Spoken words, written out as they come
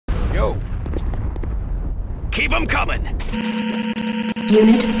Keep them coming!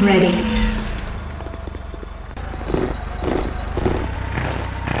 Unit ready.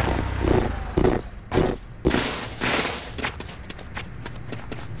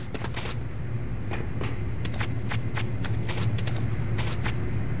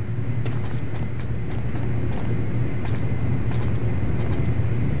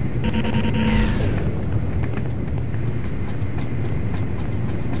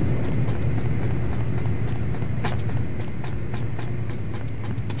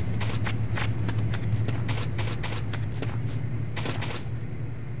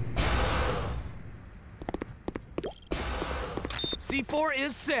 C4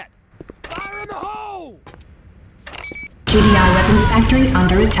 is set. Fire in the hole! GDI weapons factory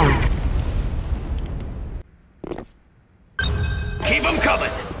under attack. Keep them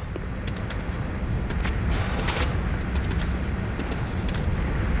coming!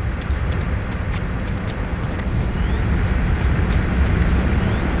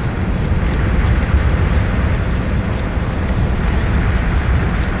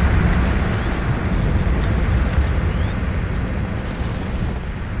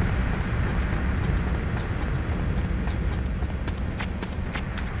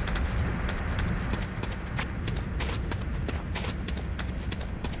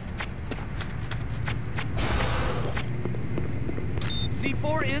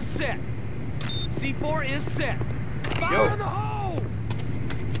 C4 is set. C4 is set. Fire in the hole!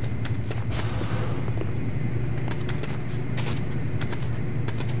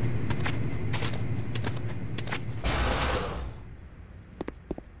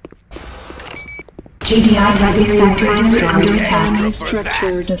 GDI weapons factory destroyed. Under attack. Enemy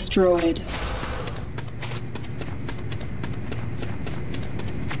structure destroyed.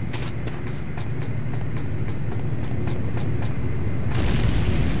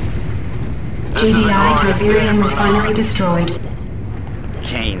 GDI Tiberium refinery destroyed.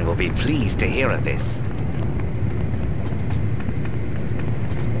 Kane will be pleased to hear of this.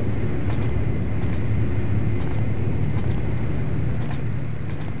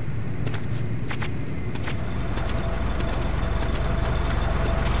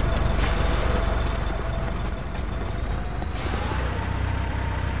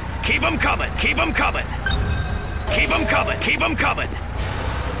 Keep them coming! Keep them coming! Keep them coming! Keep them coming!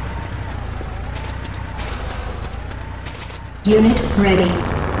 Unit ready.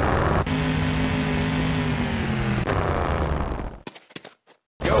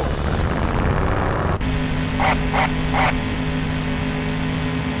 Go!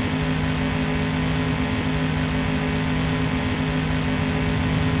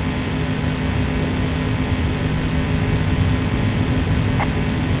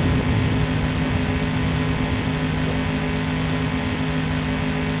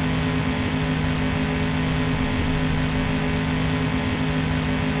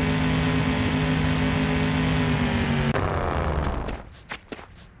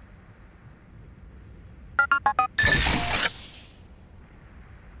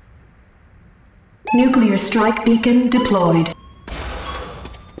 Nuclear strike beacon deployed.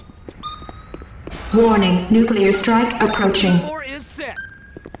 Warning, nuclear strike approaching. C4 is set.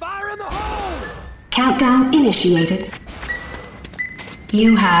 Fire in the hole! Countdown initiated.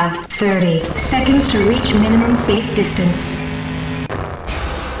 You have 30 seconds to reach minimum safe distance.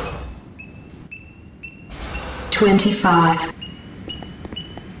 25.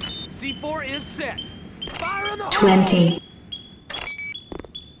 C4 is set. Fire in the hole! 20.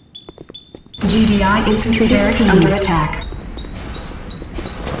 GDI infantry barracks under attack.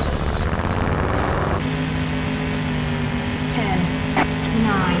 10,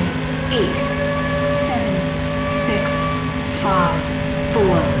 9, 8, 7, 6, 5, 4,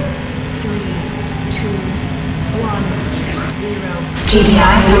 3, 2, 1, 0.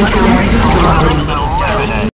 GDI infantry barracks destroyed.